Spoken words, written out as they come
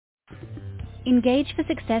Engage for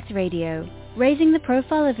Success Radio, raising the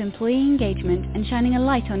profile of employee engagement and shining a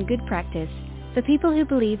light on good practice for people who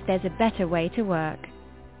believe there's a better way to work.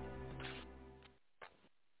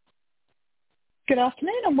 Good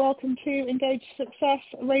afternoon and welcome to Engage for Success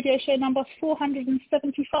Radio Show number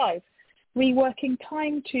 475, Reworking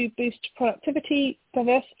Time to Boost Productivity,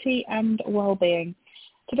 Diversity and Wellbeing.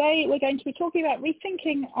 Today we're going to be talking about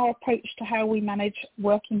rethinking our approach to how we manage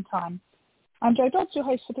working time. I'm Jo Dodds, your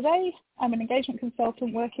host for today. I'm an engagement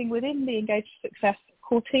consultant working within the Engage for Success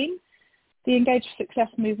core team. The Engage for Success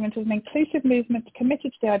movement is an inclusive movement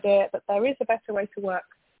committed to the idea that there is a better way to work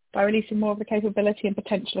by releasing more of the capability and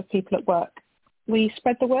potential of people at work. We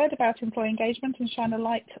spread the word about employee engagement and shine a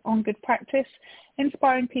light on good practice,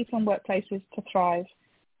 inspiring people and workplaces to thrive.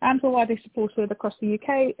 And we're widely supported across the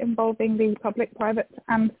UK, involving the public, private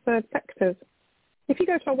and third sectors. If you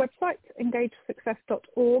go to our website,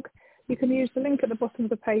 engageforsuccess.org, you can use the link at the bottom of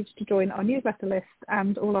the page to join our newsletter list,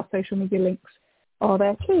 and all our social media links are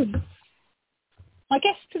there too. My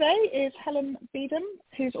guest today is Helen Beedham,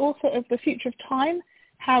 who's author of The Future of Time,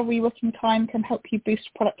 How Reworking Time Can Help You Boost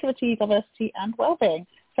Productivity, Diversity and Wellbeing.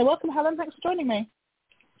 So welcome, Helen. Thanks for joining me.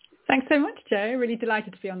 Thanks so much, Jo. Really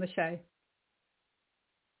delighted to be on the show.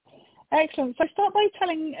 Excellent. So start by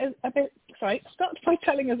telling us a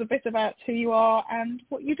bit about who you are and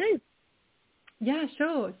what you do. Yeah,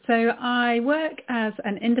 sure. So I work as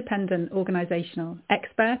an independent organisational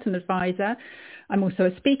expert and advisor. I'm also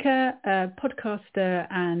a speaker, a podcaster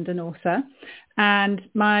and an author. And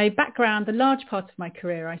my background, the large part of my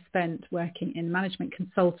career, I spent working in management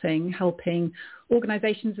consulting, helping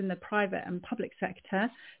organisations in the private and public sector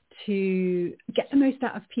to get the most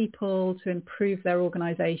out of people, to improve their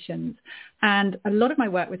organisations. And a lot of my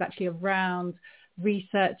work was actually around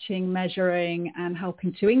researching, measuring and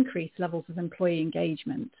helping to increase levels of employee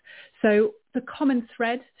engagement. So the common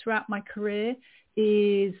thread throughout my career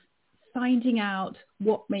is finding out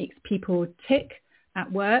what makes people tick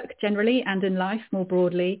at work generally and in life more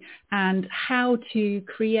broadly, and how to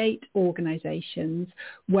create organisations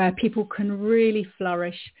where people can really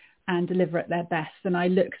flourish and deliver at their best. And I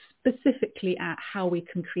look specifically at how we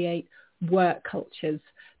can create work cultures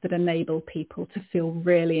that enable people to feel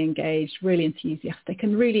really engaged, really enthusiastic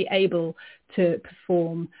and really able to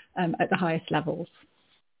perform at the highest levels.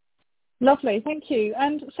 Lovely, thank you.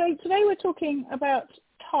 And so today we're talking about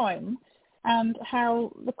time and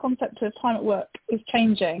how the concept of time at work is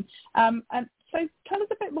changing. And so tell us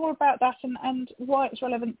a bit more about that and why it's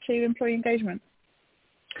relevant to employee engagement.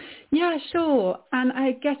 Yeah, sure. And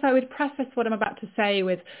I guess I would preface what I'm about to say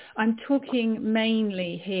with, I'm talking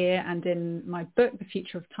mainly here and in my book, The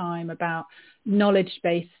Future of Time, about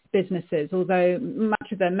knowledge-based businesses, although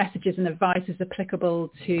much of the messages and advice is applicable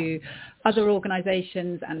to other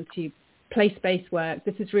organisations and to place-based work.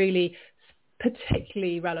 This is really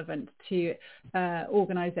particularly relevant to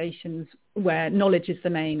organisations where knowledge is the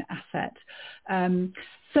main asset.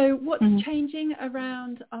 So what's changing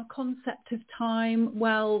around our concept of time?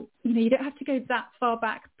 Well, you don't have to go that far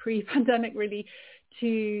back pre-pandemic really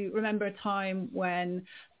to remember a time when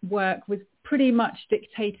work was pretty much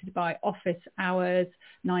dictated by office hours,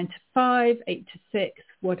 9 to 5, 8 to 6,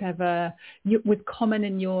 whatever was common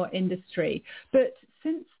in your industry. But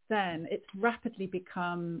since then, it's rapidly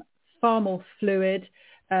become far more fluid,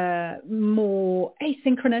 more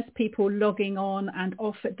asynchronous, people logging on and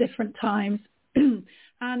off at different times.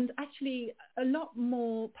 And actually a lot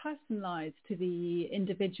more personalised to the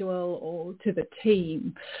individual or to the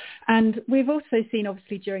team. And we've also seen,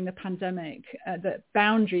 obviously, during the pandemic that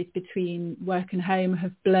boundaries between work and home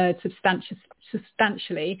have blurred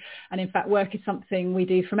substantially. And in fact, work is something we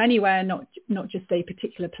do from anywhere, not just a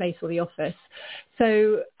particular place or the office.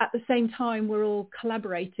 So at the same time, we're all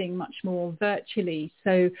collaborating much more virtually.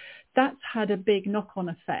 So that's had a big knock-on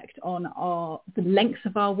effect on the length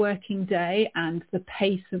of our working day and the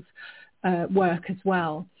pace of work as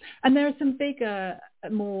well. And there are some bigger,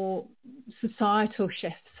 more societal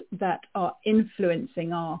shifts that are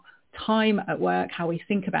influencing our time at work, how we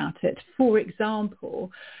think about it. For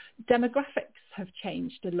example, demographics have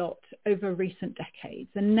changed a lot over recent decades,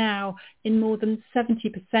 and now in more than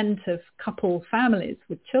 70% of couple families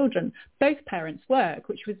with children, both parents work,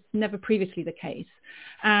 which was never previously the case.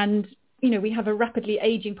 And we have a rapidly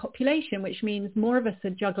aging population, which means more of us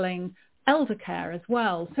are juggling elder care as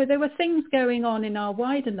well. So there were things going on in our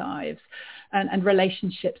wider lives and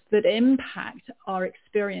relationships that impact our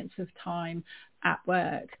experience of time at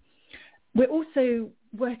work. We're also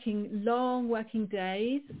working long working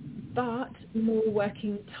days, but more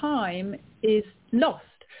working time is lost.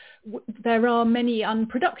 There are many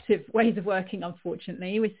unproductive ways of working,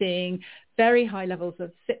 unfortunately. We're seeing very high levels of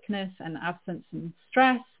sickness and absence and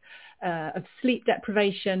stress, of sleep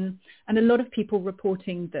deprivation, and a lot of people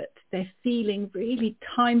reporting that they're feeling really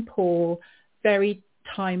time poor, very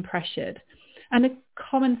time pressured. And a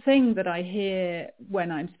common thing that I hear when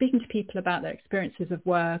I'm speaking to people about their experiences of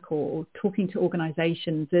work or talking to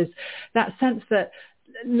organisations is that sense that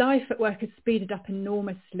life at work has speeded up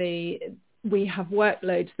enormously. We have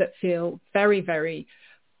workloads that feel very, very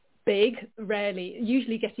big,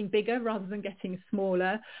 usually getting bigger rather than getting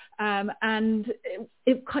smaller, and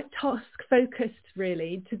it quite task focused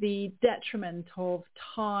really, to the detriment of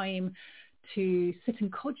time to sit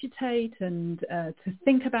and cogitate and to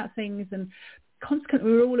think about things. And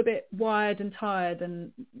consequently we're all a bit wired and tired,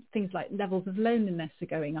 and things like levels of loneliness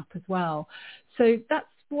are going up as well. So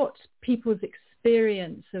that's what people's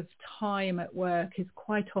experience of time at work is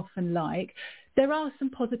quite often like. There are some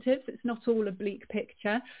positives. It's not all a bleak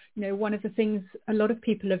picture. One of the things a lot of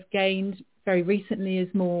people have gained very recently is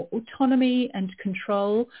more autonomy and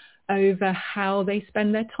control over how they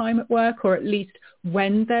spend their time at work, or at least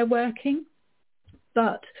when they're working.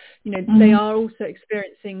 But, they are also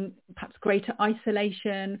experiencing perhaps greater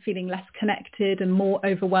isolation, feeling less connected and more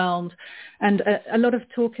overwhelmed. And a lot of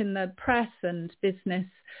talk in the press and business,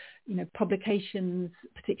 publications,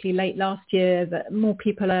 particularly late last year, that more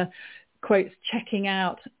people are, quotes, checking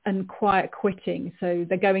out and quiet quitting. So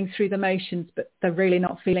they're going through the motions, but they're really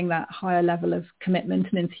not feeling that higher level of commitment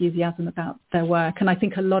and enthusiasm about their work. And I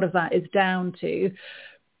think a lot of that is down to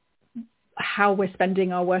how we're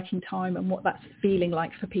spending our working time and what that's feeling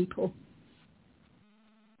like for people.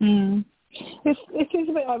 It is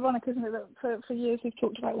a bit ironic, isn't it, that for years we've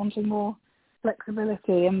talked about wanting more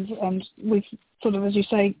flexibility, and we've sort of, as you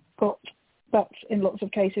say, got that in lots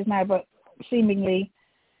of cases now, but seemingly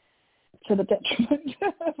to the detriment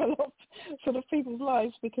of a lot of sort of people's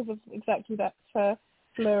lives because of exactly that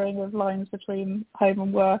blurring of lines between home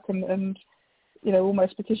and work, and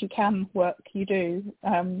almost because you can work, you do,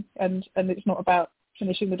 and it's not about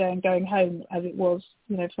finishing the day and going home as it was,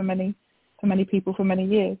 for many people for many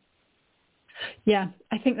years. Yeah,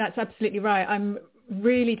 I think that's absolutely right. I'm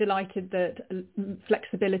really delighted that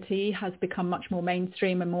flexibility has become much more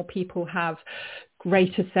mainstream and more people have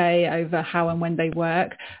greater say over how and when they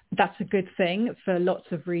work. That's a good thing for lots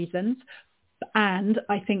of reasons. And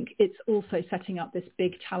I think it's also setting up this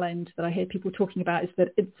big challenge that I hear people talking about, is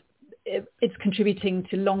that it's contributing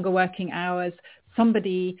to longer working hours.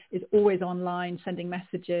 Somebody is always online sending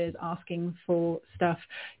messages, asking for stuff.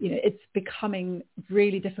 It's becoming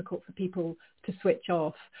really difficult for people to switch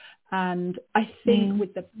off. And I think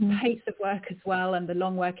with the pace of work as well and the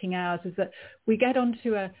long working hours, is that we get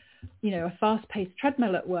onto a fast-paced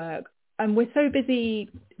treadmill at work, and we're so busy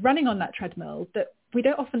running on that treadmill that we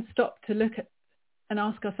don't often stop to look at and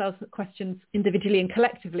ask ourselves the questions individually and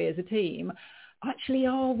collectively as a team. Actually,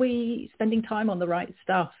 are we spending time on the right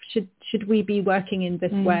stuff? Should we be working in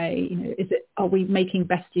this way? Are we making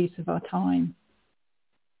best use of our time?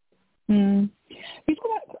 You've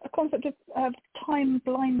got a concept of time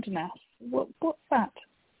blindness. What's that?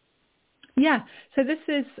 Yeah, so this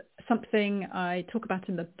is something I talk about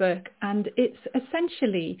in the book, and it's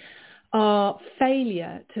essentially our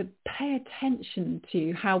failure to pay attention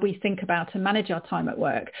to how we think about and manage our time at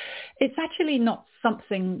work. It's actually not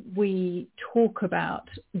something we talk about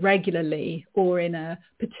regularly or in a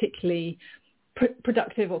particularly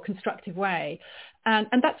productive or constructive way. And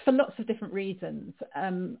that's for lots of different reasons.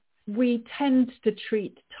 We tend to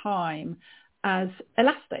treat time as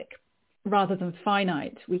elastic rather than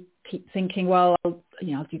finite. We keep thinking, well, I'll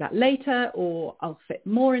do that later, or I'll fit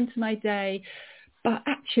more into my day. But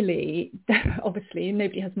actually, obviously,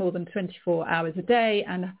 nobody has more than 24 hours a day,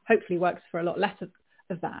 and hopefully works for a lot less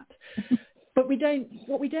of that. But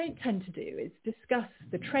what we don't tend to do is discuss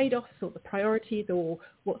the trade-offs or the priorities or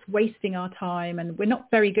what's wasting our time. And we're not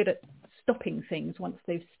very good at stopping things once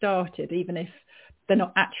they've started, even if they're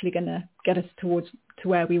not actually going to get us to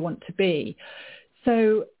where we want to be.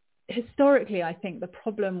 So historically, I think the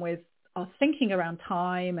problem with our thinking around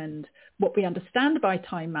time and what we understand by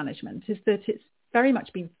time management is that it's very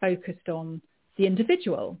much been focused on the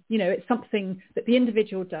individual. It's something that the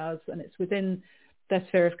individual does, and it's within their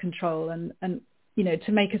sphere of control. And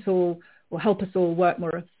to make us all, or help us all work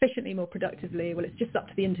more efficiently, more productively, well, it's just up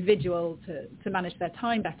to the individual to manage their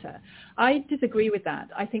time better. I disagree with that.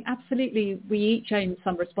 I think absolutely we each own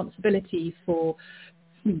some responsibility for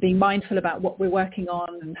being mindful about what we're working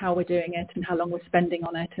on and how we're doing it and how long we're spending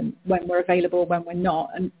on it and when we're available, when we're not,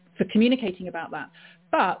 and for communicating about that.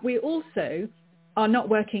 But we also are not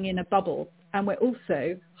working in a bubble, and we're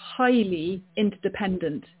also highly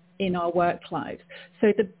interdependent in our work lives.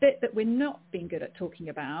 So the bit that we're not being good at talking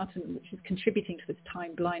about, and which is contributing to this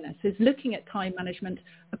time blindness, is looking at time management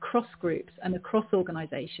across groups and across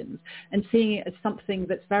organizations and seeing it as something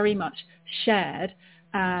that's very much shared,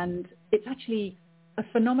 and it's actually a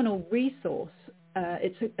phenomenal resource.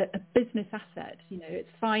 It's a business asset. It's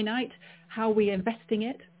finite. How are we investing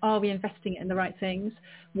it? Are we investing it in the right things?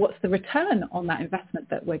 What's the return on that investment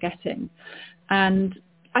that we're getting? And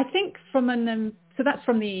I think so that's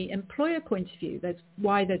from the employer point of view. There's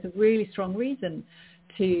a really strong reason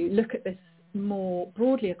to look at this more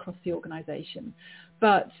broadly across the organisation.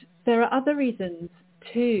 But there are other reasons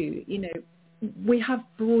too. We have,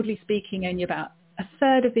 broadly speaking, only about a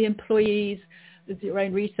third of the employees, as your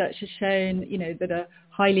own research has shown, that are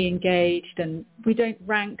highly engaged, and we don't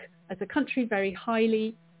rank as a country very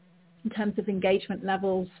highly in terms of engagement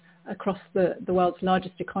levels across the world's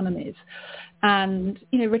largest economies. And,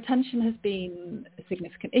 retention has been a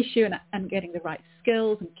significant issue, and getting the right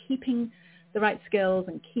skills and keeping the right skills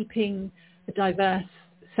and keeping a diverse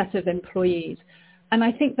set of employees. And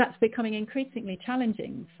I think that's becoming increasingly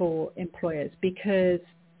challenging for employers, because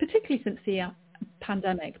particularly since the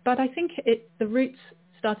pandemic, but I think the roots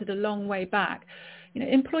started a long way back.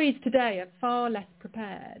 Employees today are far less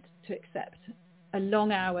prepared to accept a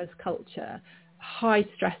long hours culture, high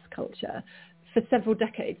stress culture for several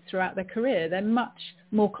decades throughout their career. They're much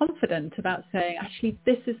more confident about saying, actually,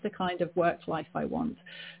 this is the kind of work life I want.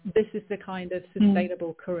 This is the kind of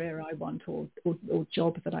sustainable career I want, or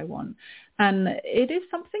job that I want. And it is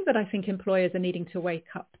something that I think employers are needing to wake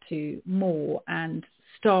up to more and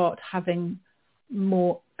start having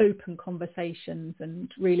more open conversations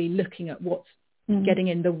and really looking at what's getting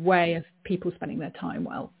in the way of people spending their time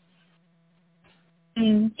well.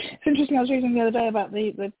 It's interesting. I was reading the other day about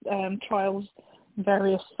the trials in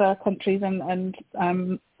various countries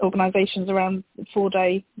and organisations around the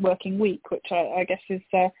 4-day working week, which I guess is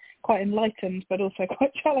quite enlightened, but also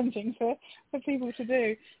quite challenging for people to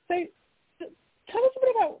do. So tell us a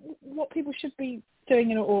bit about what people should be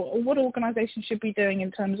doing, or what organisations should be doing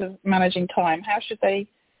in terms of managing time. How should they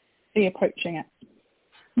be approaching it?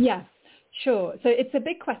 Yeah, sure. So it's a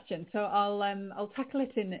big question. So I'll tackle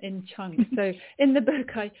it in chunks. So in the book,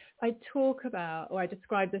 I talk about, or I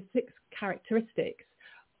describe the 6 characteristics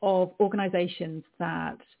of organisations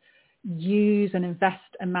that use and invest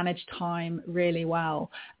and manage time really well.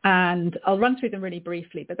 And I'll run through them really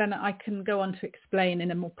briefly, but then I can go on to explain in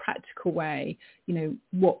a more practical way,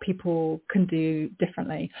 what people can do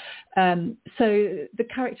differently. So the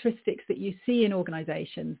characteristics that you see in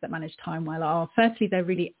organizations that manage time well are, firstly, they're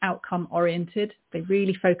really outcome oriented. They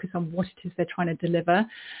really focus on what it is they're trying to deliver,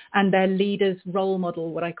 and their leaders role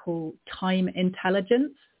model what I call time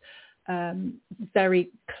intelligence. Very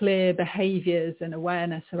clear behaviours and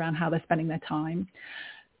awareness around how they're spending their time.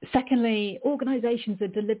 Secondly, organisations are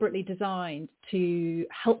deliberately designed to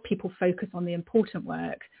help people focus on the important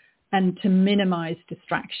work and to minimise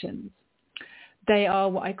distractions. They are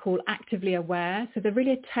what I call actively aware, so they're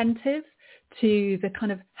really attentive to the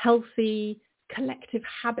kind of healthy collective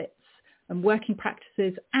habits and working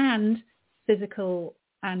practices and physical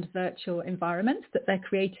and virtual environments that they're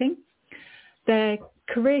creating. They're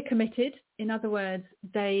career committed. In other words,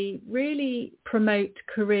 they really promote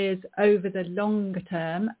careers over the longer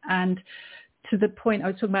term, and to the point I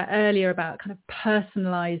was talking about earlier about kind of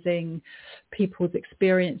personalising people's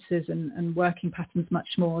experiences and working patterns much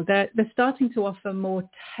more. They're starting to offer more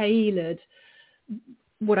tailored,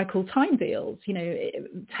 what I call time deals,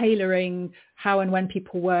 tailoring how and when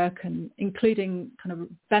people work, and including kind of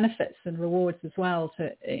benefits and rewards as well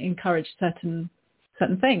to encourage certain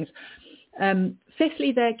things.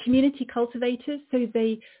 Fifthly, they're community cultivators, so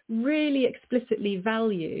they really explicitly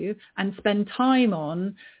value and spend time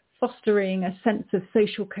on fostering a sense of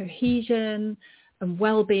social cohesion and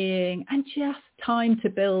well-being, and just time to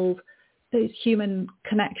build those human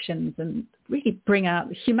connections and really bring out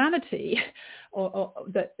the humanity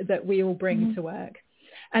that we all bring to work.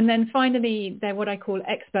 And then finally, they're what I call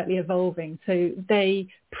expertly evolving, so they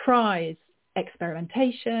prize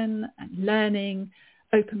experimentation and learning,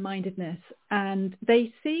 open-mindedness, and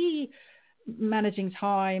they see managing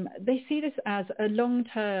time, they see this as a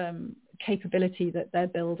long-term capability that they're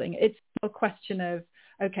building. It's a question of,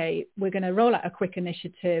 okay, we're going to roll out a quick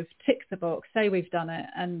initiative, tick the box, say we've done it,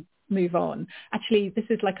 and move on. Actually, this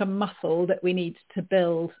is like a muscle that we need to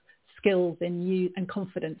build skills in and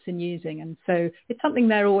confidence in using, and so it's something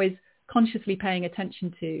they're always consciously paying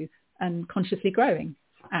attention to and consciously growing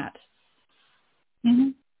at.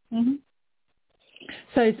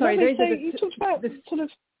 So sorry, those are you talked about the sort of,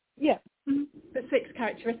 the 6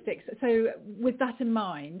 characteristics. So with that in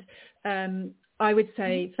mind, I would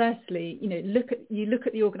say, firstly, look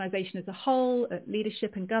at the organisation as a whole, at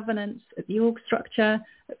leadership and governance, at the org structure,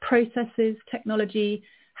 at processes, technology,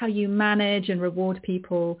 how you manage and reward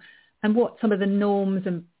people, and what some of the norms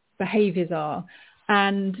and behaviours are.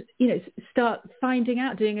 And, start finding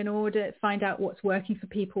out, doing an audit, find out what's working for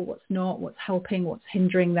people, what's not, what's helping, what's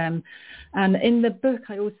hindering them. And in the book,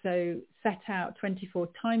 I also set out 24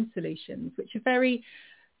 time solutions, which are very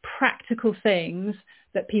practical things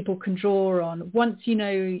that people can draw on. Once you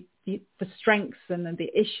know the strengths and the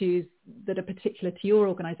issues that are particular to your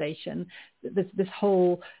organisation, there's this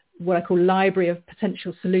whole, what I call, library of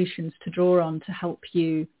potential solutions to draw on to help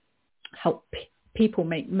people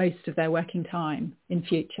make most of their working time in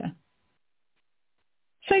future.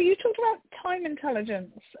 So you talked about time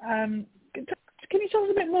intelligence. Can you tell us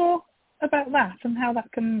a bit more about that and how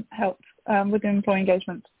that can help with employee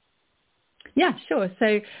engagement? Yeah, sure.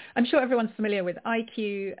 So I'm sure everyone's familiar with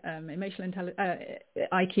IQ,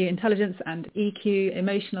 IQ intelligence, and EQ,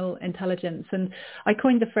 emotional intelligence. And I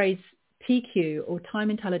coined the phrase TQ, or time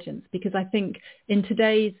intelligence, because I think in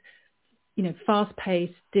today's,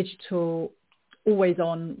 fast-paced, digital,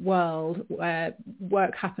 always-on world where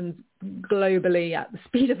work happens globally at the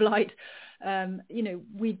speed of light,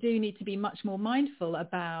 we do need to be much more mindful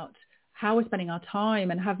about how we're spending our time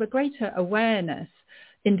and have a greater awareness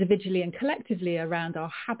individually and collectively around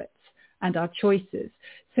our habits and our choices.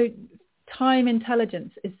 So time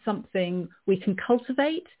intelligence is something we can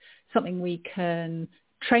cultivate, something we can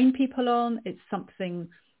train people on. It's something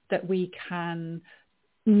that we can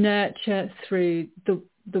nurture through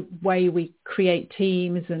the way we create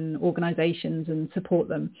teams and organizations and support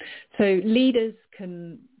them. So leaders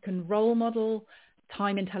can role model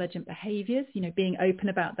time intelligent behaviors, being open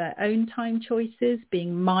about their own time choices,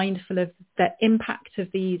 being mindful of the impact of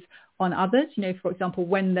these on others, for example,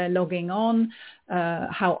 when they're logging on,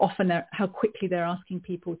 how quickly they're asking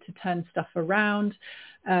people to turn stuff around,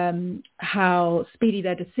 how speedy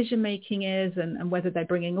their decision making is, and whether they're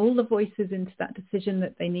bringing all the voices into that decision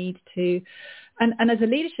that they need to. And as a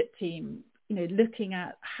leadership team, looking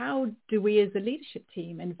at how do we as a leadership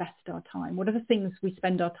team invest our time? What are the things we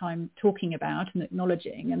spend our time talking about and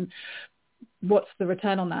acknowledging? And what's the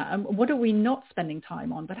return on that? And what are we not spending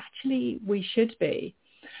time on, but actually we should be?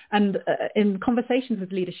 And in conversations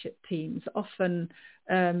with leadership teams, often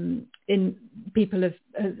people have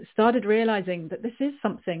started realizing that this is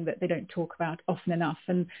something that they don't talk about often enough.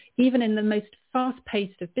 And even in the most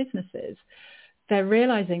fast-paced of businesses, they're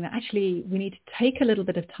realizing that actually we need to take a little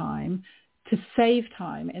bit of time to save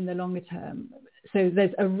time in the longer term. So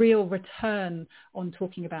there's a real return on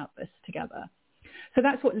talking about this together. So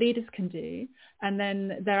that's what leaders can do. And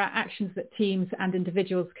then there are actions that teams and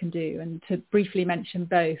individuals can do. And to briefly mention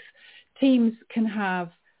both, teams can have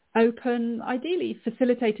open, ideally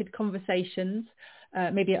facilitated conversations,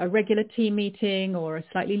 maybe a regular team meeting or a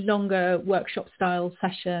slightly longer workshop style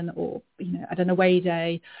session, or, at an away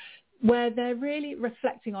day, where they're really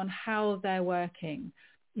reflecting on how they're working,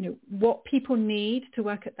 what people need to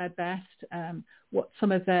work at their best, what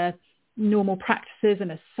some of their normal practices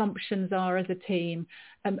and assumptions are as a team,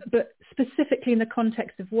 but specifically in the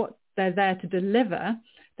context of what they're there to deliver,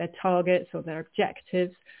 their targets or their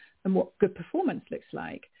objectives, and what good performance looks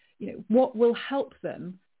like, what will help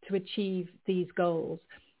them to achieve these goals.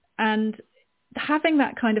 And having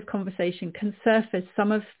that kind of conversation can surface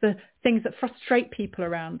some of the things that frustrate people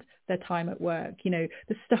around their time at work, the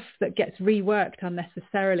stuff that gets reworked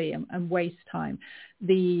unnecessarily and waste time,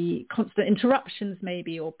 the constant interruptions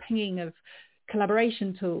maybe, or pinging of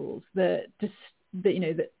collaboration tools that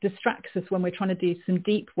distracts us when we're trying to do some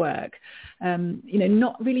deep work,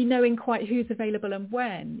 not really knowing quite who's available and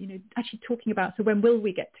when, actually talking about, so when will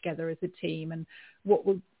we get together as a team, and what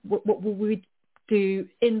will we do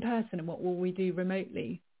in person and what will we do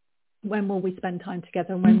remotely? When will we spend time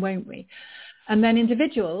together and when won't we? And then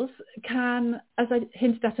individuals can, as I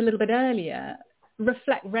hinted at a little bit earlier,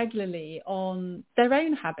 reflect regularly on their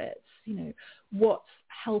own habits, what's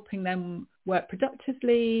helping them work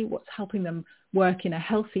productively, what's helping them work in a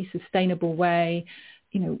healthy, sustainable way,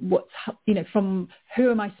 from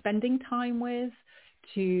who am I spending time with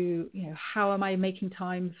to, how am I making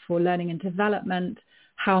time for learning and development?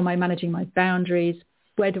 How am I managing my boundaries?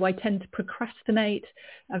 Where do I tend to procrastinate?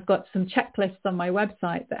 I've got some checklists on my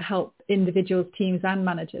website that help individuals, teams and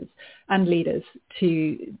managers and leaders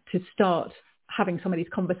to start having some of these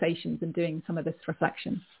conversations and doing some of this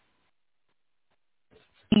reflection.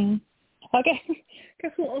 I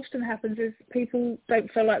guess what often happens is people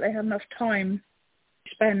don't feel like they have enough time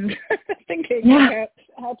to spend thinking about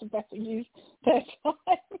how to better use their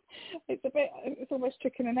time. It's almost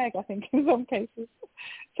chicken and egg, I think, in some cases.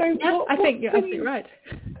 So I think you're absolutely right.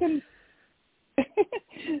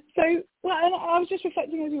 So, and I was just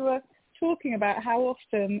reflecting as you were talking about how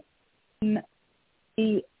often in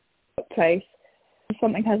the workplace, if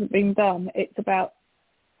something hasn't been done, it's about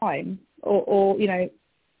time or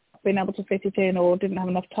being able to fit it in, or didn't have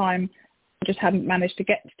enough time, or just hadn't managed to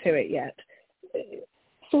get to it yet.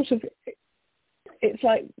 It's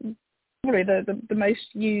like probably the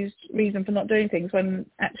most used reason for not doing things, when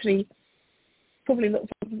actually probably lots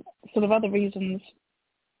of sort of other reasons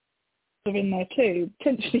are in there too,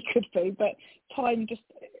 potentially could be, but time just,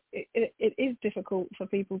 it is difficult for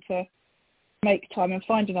people to make time and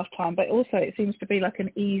find enough time, but also it seems to be like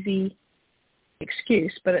an easy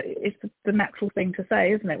excuse, but it's the natural thing to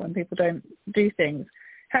say, isn't it, when people don't do things?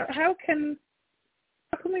 How can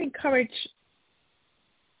we encourage,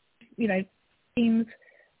 teams,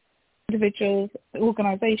 individuals,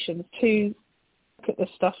 organisations to look at this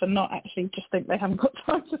stuff and not actually just think they haven't got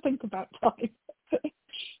time to think about time?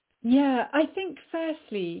 Yeah, I think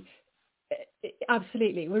firstly,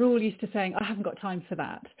 absolutely, we're all used to saying, I haven't got time for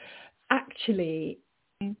that. Actually,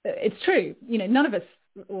 it's true. None of us,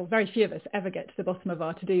 or very few of us, ever get to the bottom of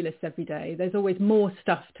our to-do list every day. There's always more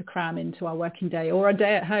stuff to cram into our working day or a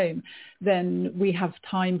day at home than we have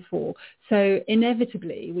time for. So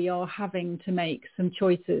inevitably, we are having to make some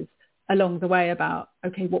choices along the way about,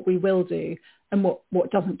 okay, what we will do and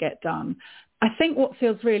what doesn't get done. I think what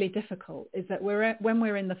feels really difficult is that when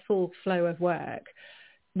we're in the full flow of work,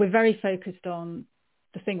 we're very focused on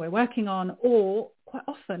the thing we're working on, or quite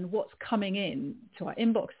often what's coming in to our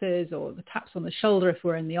inboxes, or the taps on the shoulder if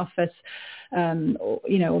we're in the office, or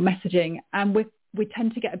messaging, and we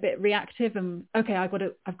tend to get a bit reactive and, okay, I've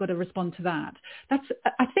got to respond to that. That's,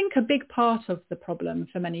 I think, a big part of the problem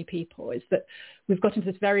for many people, is that we've got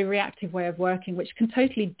into this very reactive way of working, which can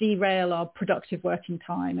totally derail our productive working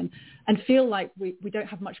time and feel like we don't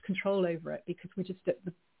have much control over it, because we're just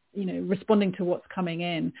responding to what's coming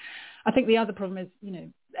in. I think the other problem is,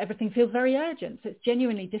 everything feels very urgent. So it's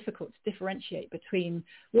genuinely difficult to differentiate between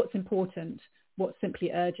what's important, what's simply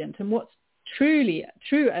urgent, and what's true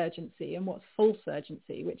urgency and what's false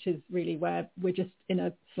urgency, which is really where we're just in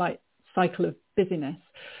a slight cycle of busyness.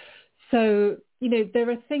 So, there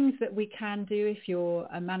are things that we can do if you're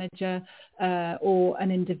a manager or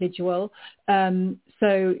an individual.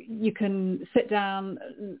 So you can sit down,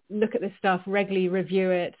 look at this stuff, regularly review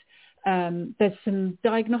it. There's some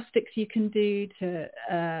diagnostics you can do to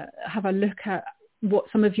have a look at what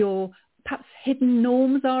some of your perhaps hidden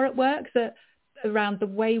norms are at work, that around the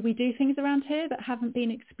way we do things around here that haven't been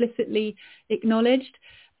explicitly acknowledged.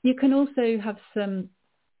 You can also have some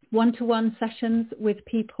one-to-one sessions with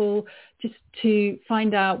people just to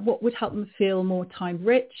find out what would help them feel more time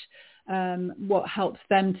rich, what helps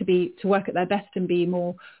them to work at their best and be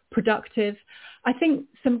more productive. I think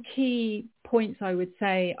some key points I would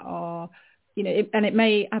say are, and it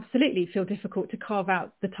may absolutely feel difficult to carve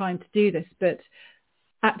out the time to do this, but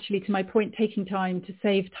actually, to my point, taking time to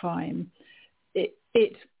save time,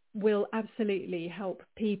 it will absolutely help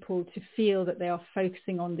people to feel that they are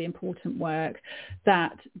focusing on the important work,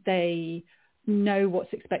 that they know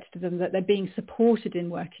what's expected of them, that they're being supported in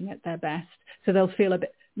working at their best. So they'll feel a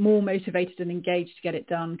bit more motivated and engaged to get it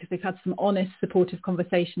done, because they've had some honest, supportive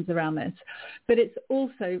conversations around this. But it's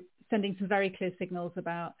also sending some very clear signals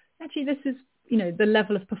about, actually, this is, the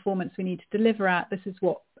level of performance we need to deliver at. This is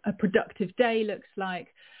what a productive day looks like,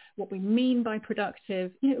 what we mean by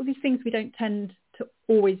productive. All these things we don't tend to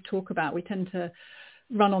always talk about. We tend to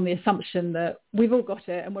run on the assumption that we've all got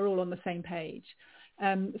it and we're all on the same page.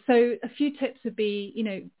 So a few tips would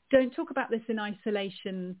be, don't talk about this in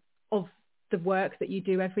isolation of the work that you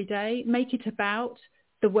do every day. Make it about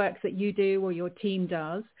the work that you do or your team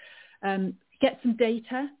does. Get some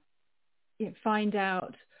data. Find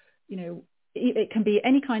out, it can be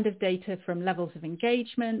any kind of data, from levels of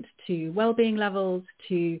engagement to wellbeing levels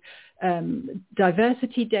to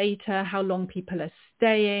diversity data, how long people are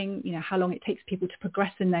staying, how long it takes people to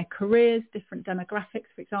progress in their careers, different demographics,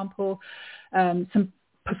 for example, some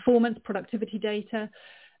performance, productivity data,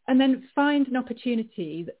 and then find an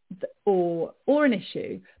opportunity or an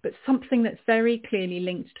issue, but something that's very clearly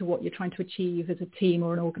linked to what you're trying to achieve as a team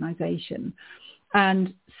or an organization.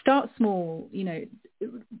 And start small,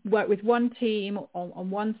 work with one team on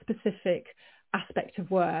one specific aspect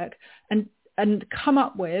of work, and come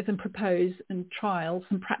up with and propose and trial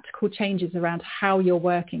some practical changes around how you're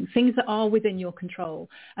working, things that are within your control.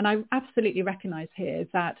 And I absolutely recognize here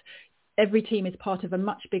that every team is part of a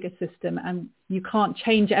much bigger system, and you can't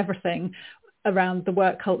change everything around the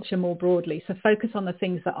work culture more broadly. So focus on the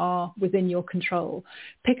things that are within your control.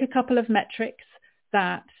 Pick a couple of metrics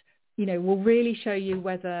that will really show you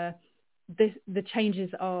whether the changes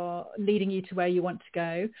are leading you to where you want to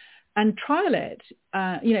go. And trial it.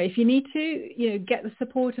 If you need to, get the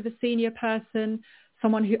support of a senior person,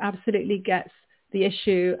 someone who absolutely gets the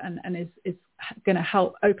issue and is going to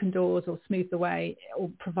help open doors or smooth the way or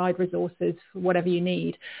provide resources for whatever you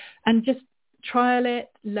need. And just trial it,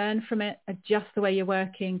 learn from it, adjust the way you're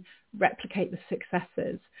working, replicate the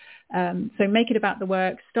successes. So make it about the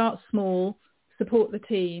work, start small, support the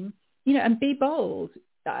team, and be bold.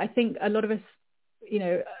 I think a lot of us,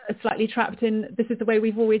 are slightly trapped in this is the way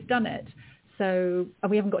we've always done it. So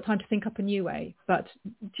we haven't got time to think up a new way. But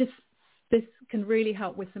just this can really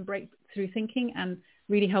help with some breakthrough thinking and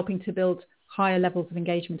really helping to build higher levels of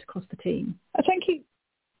engagement across the team. I think you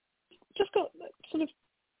just got sort of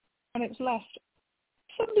minutes left.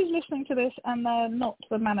 Somebody's listening to this and they're not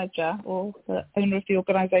the manager or the owner of the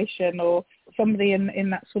organisation or somebody in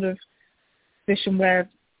that sort of position where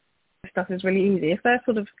stuff is really easy. If they're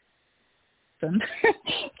sort of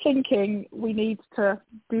thinking we need to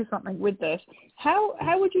do something with this, how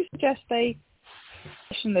would you suggest they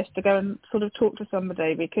position this to go and sort of talk to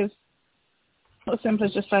somebody? Because it's not as simple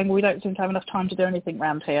as just saying, well, we don't seem to have enough time to do anything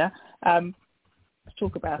around here. Let's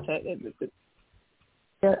talk about it. It's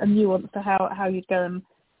a nuance to how you'd go and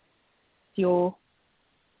your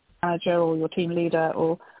manager or your team leader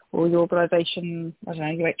or your organisation, I don't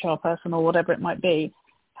know, your HR person or whatever it might be.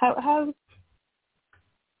 How have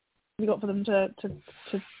you got for them to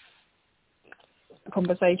a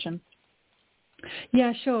conversation?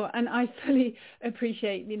 Yeah, sure. And I fully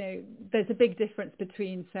appreciate, there's a big difference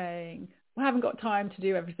between saying, I haven't got time to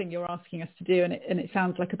do everything you're asking us to do, and it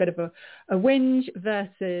sounds like a bit of a whinge,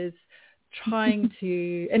 versus trying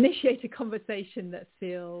to initiate a conversation that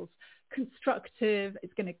feels constructive,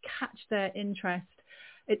 it's going to catch their interest,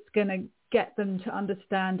 it's going to get them to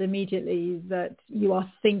understand immediately that you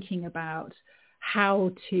are thinking about how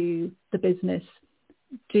to the business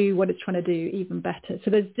do what it's trying to do even better. So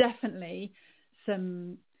there's definitely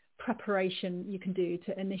some preparation you can do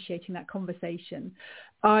to initiating that conversation.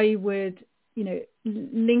 I would,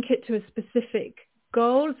 link it to a specific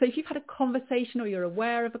goal. So if you've had a conversation or you're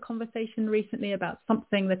aware of a conversation recently about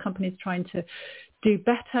something the company is trying to do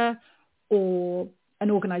better, or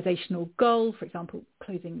an organizational goal, for example,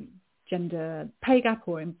 closing gender pay gap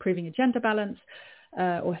or improving a gender balance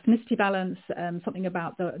or ethnicity balance, something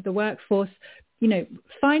about the workforce,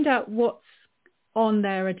 find out what's on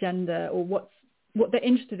their agenda or what they're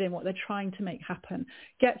interested in, what they're trying to make happen.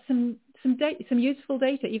 Get some data, some useful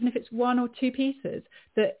data, even if it's one or two pieces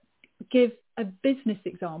that give a business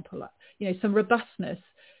example, some robustness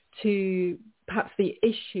to perhaps the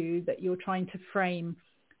issue that you're trying to frame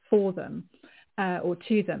for them or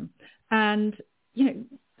to them. And,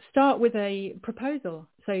 start with a proposal.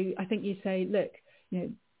 So I think you say, look,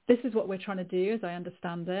 this is what we're trying to do as I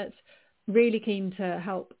understand it. Really keen to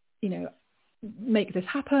help, make this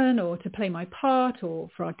happen or to play my part or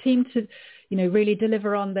for our team to, really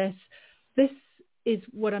deliver on this. This is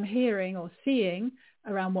what I'm hearing or seeing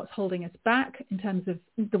around what's holding us back in terms of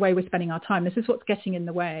the way we're spending our time. This is what's getting in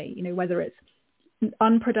the way, whether it's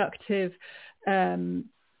unproductive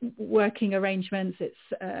working arrangements, it's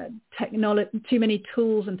too many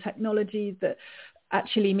tools and technologies that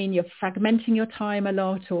actually mean you're fragmenting your time a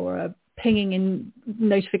lot or pinging in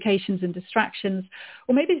notifications and distractions,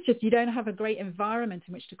 or maybe it's just you don't have a great environment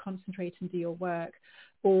in which to concentrate and do your work.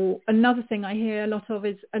 Or another thing I hear a lot of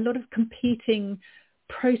is a lot of competing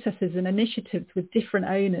processes and initiatives with different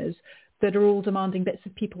owners that are all demanding bits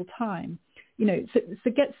of people's time.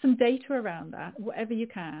 So get some data around that, whatever you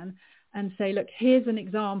can, and say, look, here's an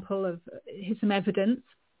example here's some evidence,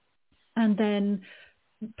 and then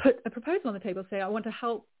put a proposal on the table. Say, I want to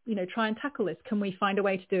help, try and tackle this. Can we find a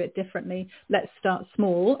way to do it differently? Let's start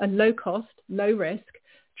small and low cost, low risk,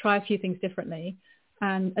 try a few things differently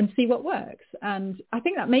and see what works. And I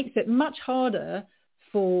think that makes it much harder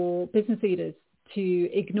for business leaders to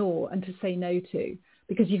ignore and to say no to,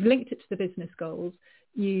 because you've linked it to the business goals,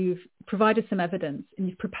 you've provided some evidence, and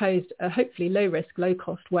you've proposed a hopefully low risk, low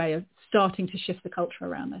cost way of starting to shift the culture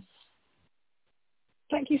around this.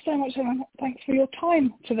 Thank you so much, Helen. Thanks for your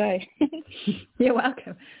time today. You're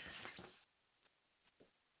welcome.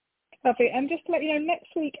 Lovely. And just to let you know, next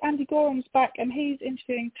week, Andy Gorham's back, and he's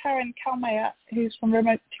interviewing Taryn Kalmaya, who's from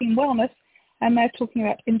Remote Team Wellness, and they're talking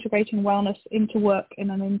about integrating wellness into work in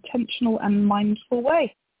an intentional and mindful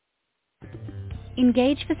way.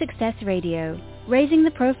 Engage for Success Radio, raising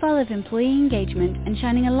the profile of employee engagement and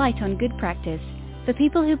shining a light on good practice for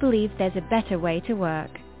people who believe there's a better way to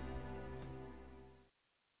work.